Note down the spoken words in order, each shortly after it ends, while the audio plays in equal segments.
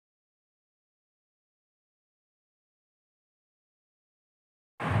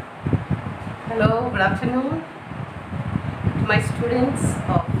Hello, good afternoon to my students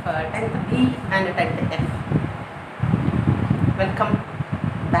of 10th B and 10th F. Welcome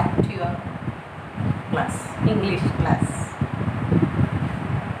back to your class, English class.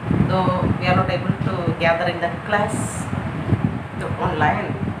 Though we are not able to gather in the class through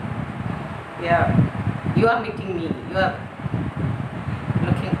online, you are meeting me, you are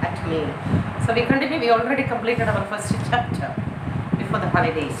looking at me. So we continue, we already completed our first chapter before the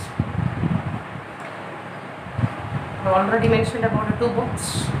holidays. I already mentioned about the two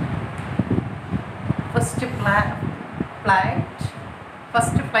books. First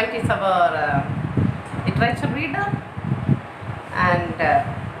flight is our literature reader, and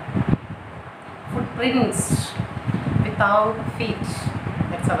footprints without feet,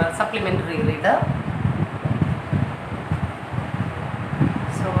 that's our supplementary reader.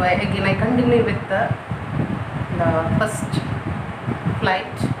 So again I continue with the first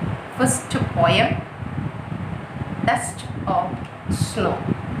flight, first poem, Dust of Snow.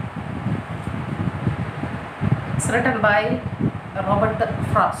 It's written by Robert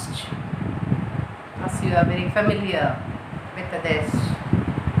Frost. As you are very familiar with this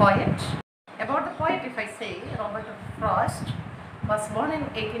poet. About the poet, if I say, Robert Frost was born in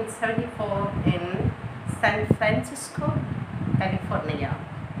 1874 in San Francisco, California.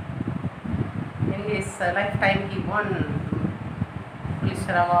 In his lifetime he won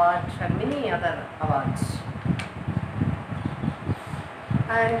Pulitzer Award and many other awards.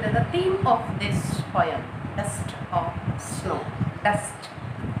 And the theme of this poem, Dust of Snow. Dust.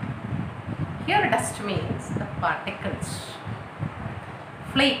 Here dust means the particles,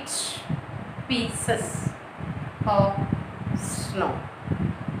 flakes, pieces of snow.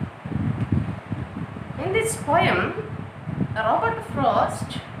 In this poem, Robert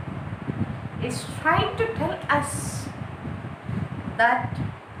Frost is trying to tell us that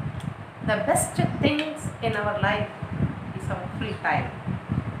the best things in our life is our free time.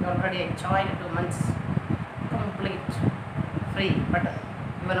 You already enjoyed 2 months complete free, but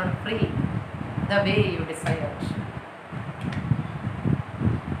you are not free the way you desired.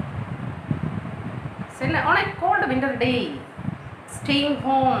 So on a cold winter day, staying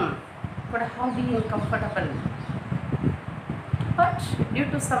home could have been comfortable, but due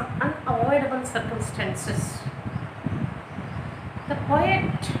to some unavoidable circumstances, the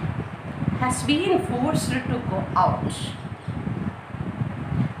poet has been forced to go out.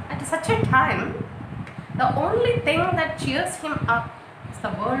 At such a time, the only thing that cheers him up is the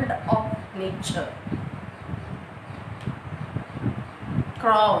world of nature.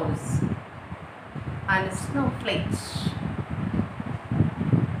 Crows and snowflakes.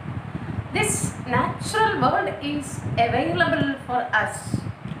 This natural world is available for us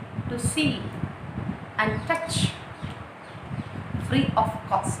to see and touch free of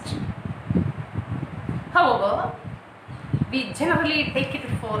cost. However, we generally take it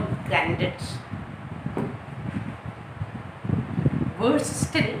for granted. Worse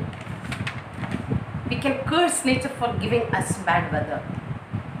still, we can curse nature for giving us bad weather,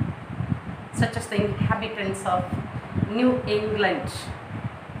 such as the inhabitants of New England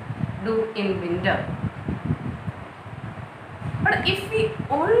do in winter. But if we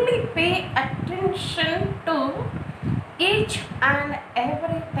only pay attention to each and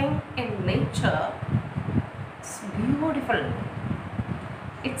everything in nature, it's beautiful,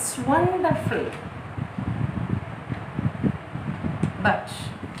 it's wonderful, but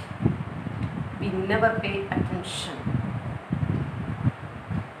we never pay attention.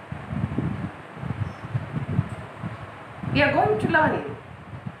 We are going to learn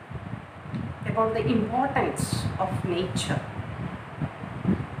about the importance of nature.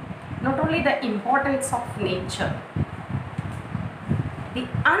 Not only the importance of nature, the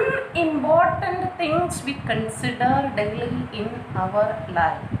unimportant things we consider daily in our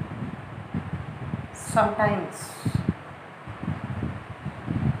life sometimes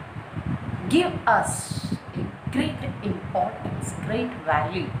give us a great importance, great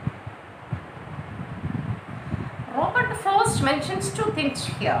value. Robert Frost mentions two things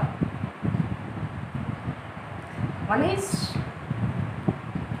here. One is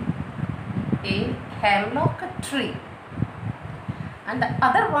a hemlock tree, and the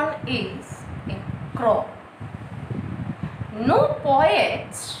other one is a crow. No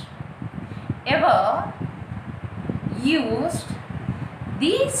poets ever used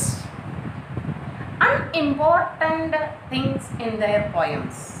these unimportant things in their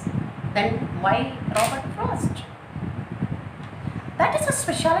poems. Then why Robert Frost? That is a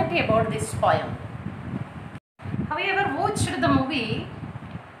speciality about this poem. Have you ever watched the movie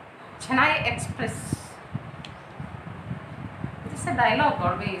Chennai Express? It is a dialogue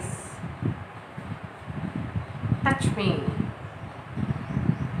always touch me.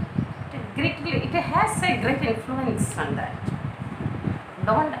 It has a great influence on that.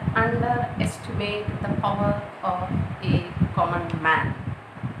 Don't underestimate the power of a common man.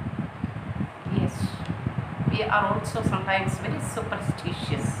 Yes, we are also sometimes very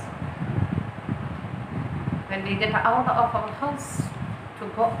superstitious. When we get out of our house to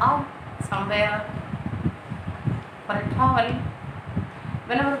go out somewhere for a travel,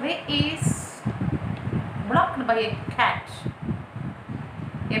 when our way is blocked by a cat,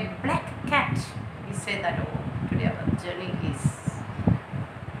 a black cat, we say that, oh, today our journey is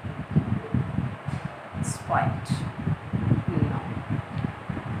spoiled. No.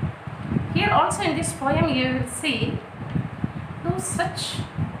 Here also in this poem you will see two such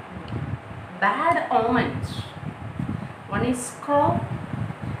bad omens. One is crow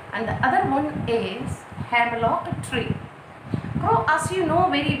and the other one is hemlock tree. Crow, as you know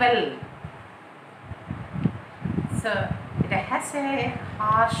very well, so it has a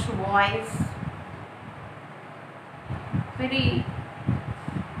harsh voice, very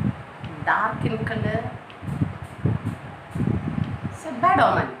dark in color. It's a bad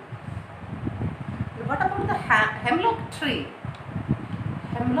omen. What about the hemlock tree?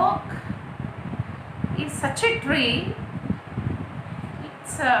 Hemlock is such a tree.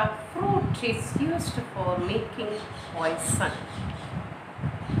 Its fruit is used for making poison.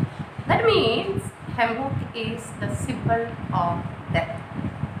 That means hemlock is the symbol of death.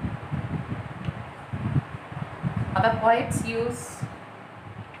 Other poets use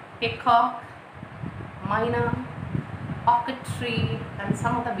peacock, myna, orchid tree and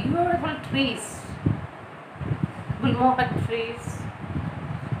some of the beautiful trees, gulmohar trees.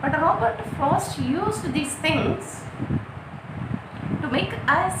 But Robert Frost used these things to make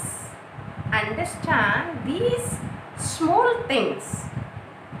us understand these small things,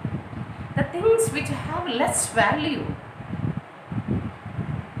 the things which have less value,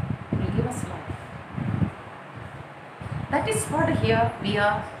 will give us life. That is what here we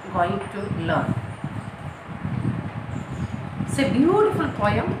are going to learn. It's a beautiful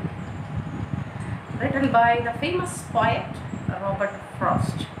poem written by the famous poet Robert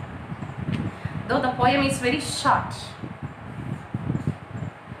Frost. Though the poem is very short,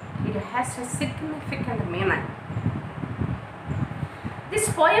 it has a significant meaning. This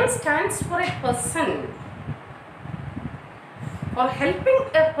poem stands for a person, for helping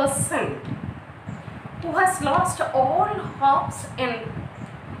a person who has lost all hopes in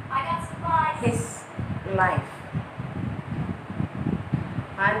his life.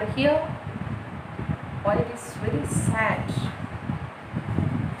 And here, poet is very sad.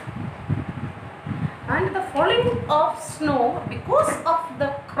 And the falling of snow because of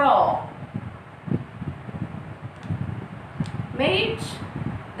the crow made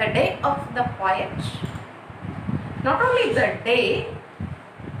the day of the poet, not only the day,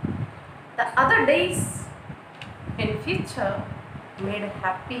 the other days in future made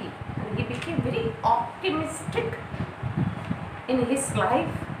happy, and he became very optimistic in his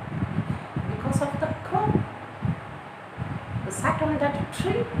life because of the crow who sat on that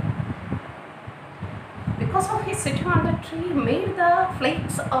tree. Because of his sitting on the tree, made the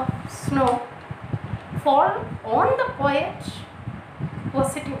flakes of snow fall on the poet who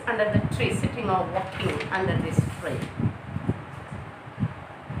was sitting under the tree, sitting or walking under this tree.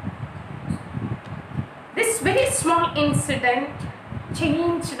 This very small incident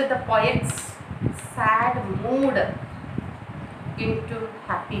changed the poet's sad mood into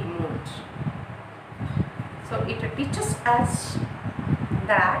happy mood. So it teaches us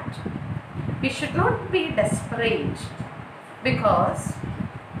that we should not be desperate, because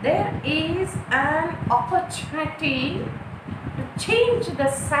there is an opportunity to change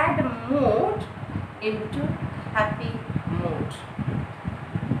the sad mood into happy mood.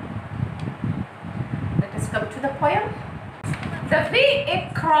 Let us come to the poem. The way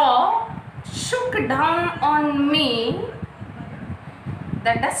a crow shook down on me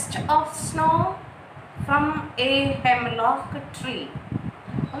the dust of snow from a hemlock tree.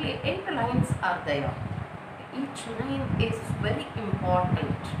 Only 8 lines are there. Each line is very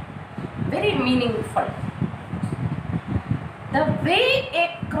important, very meaningful. The way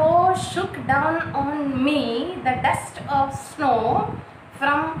a crow shook down on me the dust of snow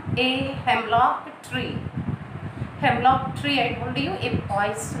from a hemlock tree. Hemlock tree, I told you, a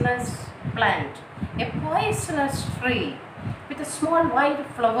poisonous plant, a poisonous tree with small white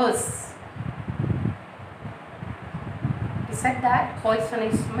flowers. He said that poison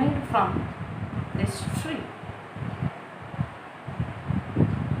is made from this tree.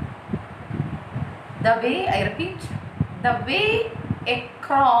 The way, I repeat, the way a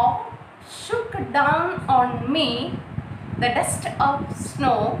crow shook down on me the dust of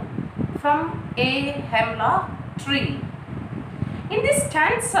snow from a hemlock tree. In this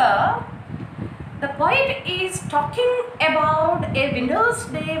stanza, the poet is talking about a winter's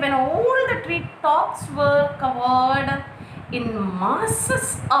day when all the tree tops were covered in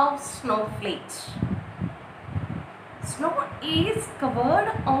masses of snowflakes. Snow is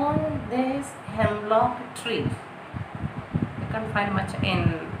covered on this hemlock tree. You can't find much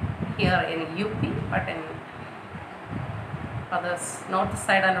here in UP, but in other north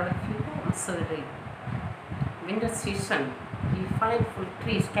side and other few Missouri. Winter season, you find full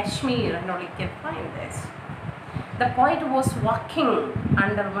trees, Kashmir, and only can find this. The poet was walking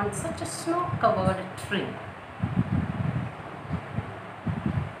under one such a snow-covered tree.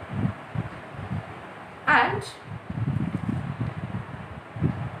 And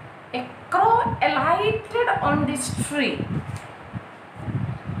a crow alighted on this tree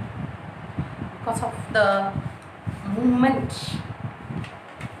because of the movement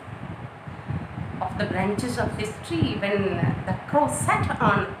of the branches of this tree. When the crow sat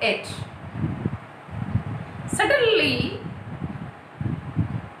on it, suddenly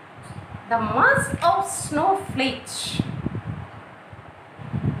the mass of snowflakes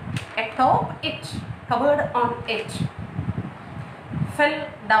atop it, covered on it, fell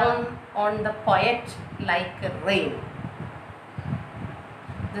down on the poet like rain.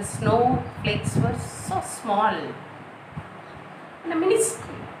 The snowflakes were so small and minuscule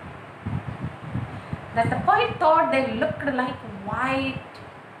that the poet thought they looked like white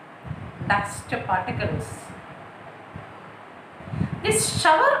dust particles. This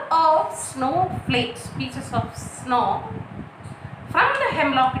shower of snowflakes, pieces of snow from the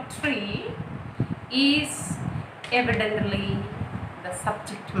hemlock tree, is evidently the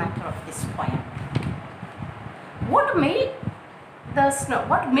subject matter of this poem. What made the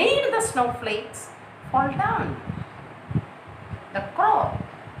snowflakes fall down? The crow.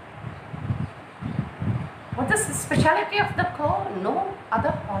 What is the speciality of the crow? No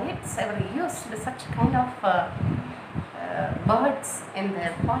other poets ever used such kind of birds in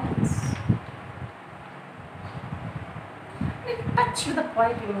their poems. It touched the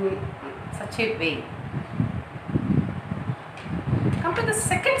poet in such a way. Come to the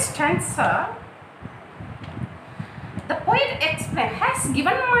second stanza. The poet explains, has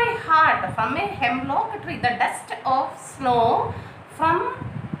given my heart from a hemlock tree, the dust of snow from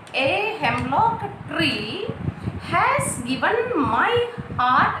a hemlock tree has given my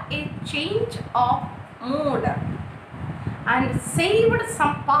heart a change of mood and saved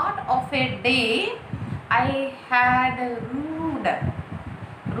some part of a day I had rued.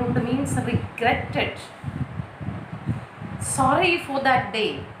 Rued means regretted. Sorry for that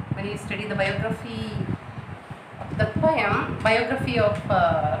day. When you study the biography of the poem, biography of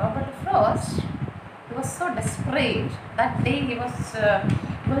Robert Frost, he was so desperate. That day he was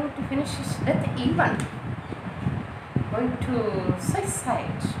going to finish his death even, going to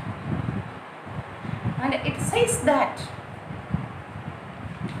suicide. And it says that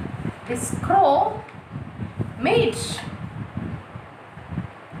this crow made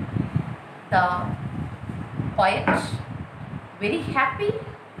the poet very happy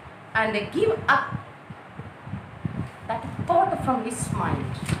and give up that thought from his mind.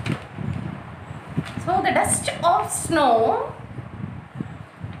 So the dust of snow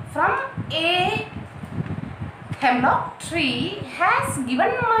from a hemlock tree has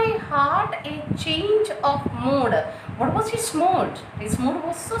given my heart a change of mood. What was his mood? His mood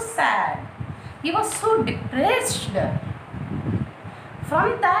was so sad. He was so depressed.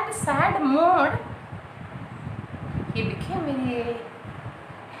 From that sad mood, he became very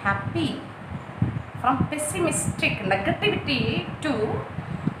happy. From pessimistic negativity to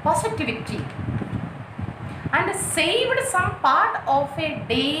positivity. And saved some part of a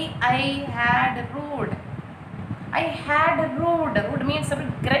day I had rued. I had rued. Rued means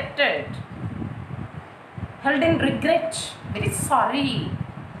regretted. Held in regret. Very sorry.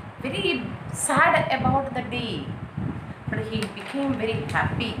 Very sad about the day. But he became very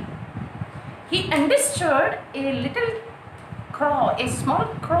happy. He understood a little crow, a small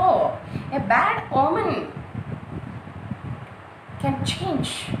crow, a bad omen can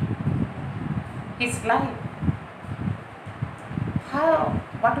change his life.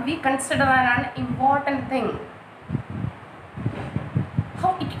 What we consider an unimportant thing,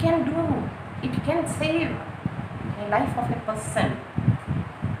 how it can do, it can save a life of a person.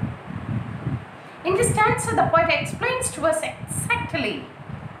 In this stanza, the poet explains to us exactly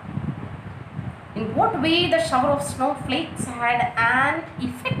in what way the shower of snowflakes had an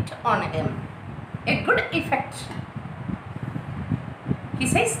effect on him, a good effect. He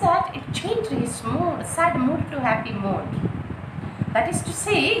says that it changed his mood, sad mood to happy mood. That is to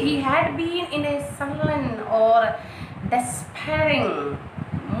say, he had been in a sullen or despairing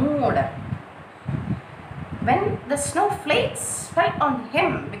mood when the snowflakes fell on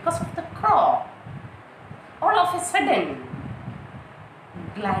him because of the crow. All of a sudden,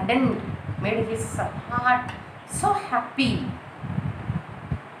 gladdened, made his heart so happy.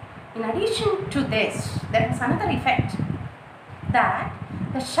 In addition to this, there is another effect that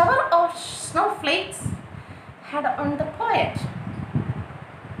the shower of snowflakes had on the poet,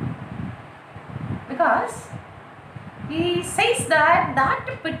 because he says that that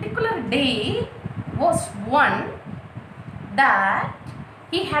particular day was one that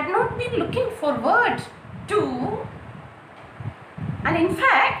he had not been looking forward to, and in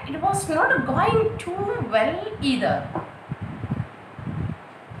fact it was not going too well either.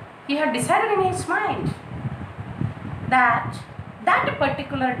 He had decided in his mind that that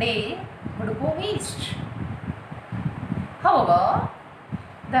particular day would go waste. However,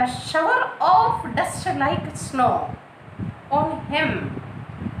 the shower of dust like snow on him,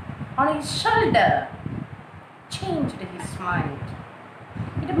 on his shoulder, changed his mind.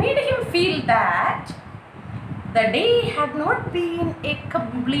 It made him feel that the day had not been a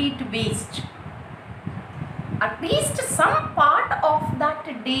complete waste. At least some part of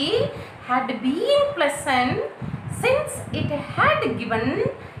that day had been pleasant, since it had given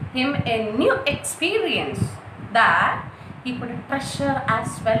him a new experience that he could treasure,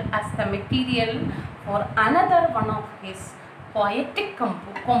 as well as the material for another one of his poetic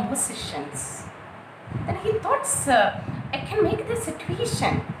compositions. And he thought, I can make this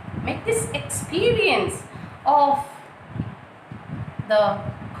situation, make this experience of the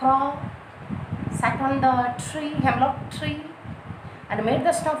crow sat on the tree, hemlock tree, and made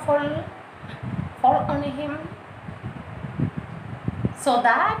the snow fall on him, so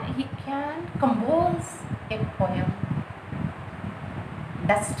that he can compose a poem,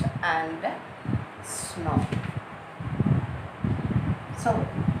 Dust and Snow. So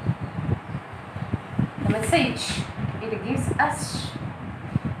the message it gives us,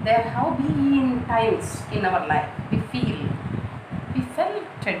 there have been times in our life we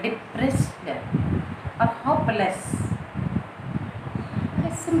felt depressed or hopeless.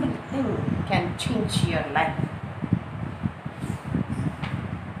 A simple thing can change your life.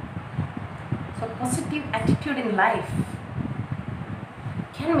 So positive attitude in life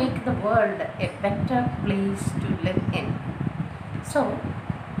can make the world a better place to live in. So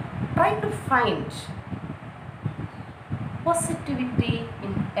try to find positivity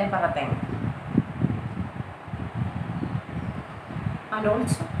in everything. And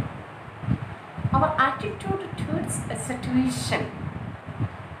also, our attitude towards a situation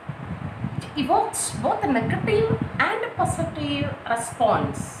evokes both a negative and a positive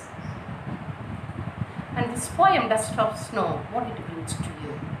response. And this poem, Dust of Snow, what it brings to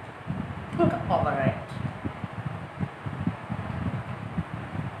you, think over it.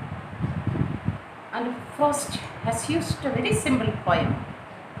 And Frost has used a very simple poem,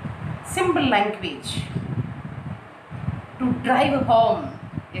 simple language, to drive home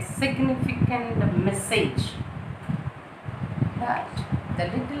a significant message that the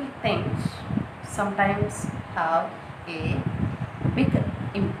little things sometimes have a big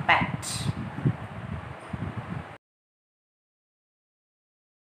impact.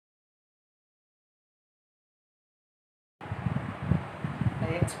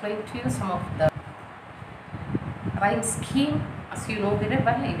 I explained to you some of the rhyme scheme, as you know very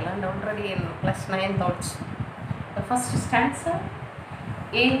well. You learned already in class 9 thoughts. The first stanza,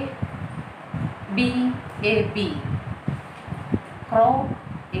 A, B, A, B. Crow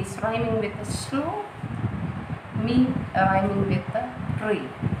is rhyming with the snow, me rhyming with the tree.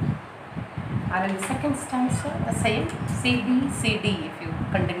 And in the second stanza, the same, C, D, C, D, if you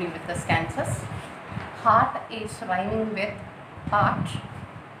continue with the stanzas. Heart is rhyming with heart,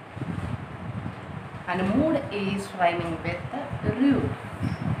 and mood is rhyming with the rude.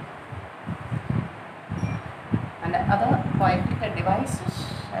 And other poetic devices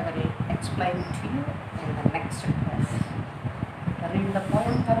I will explain to you in the next class. Read the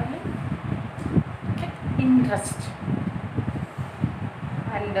poem thoroughly, get interest.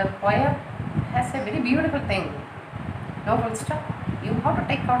 And the poem has a very beautiful thing. No full stop. You have to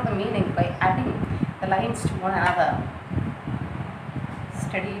take out the meaning by adding the lines to one another.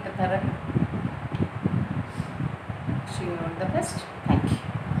 Study it thoroughly. Wishing you all the best.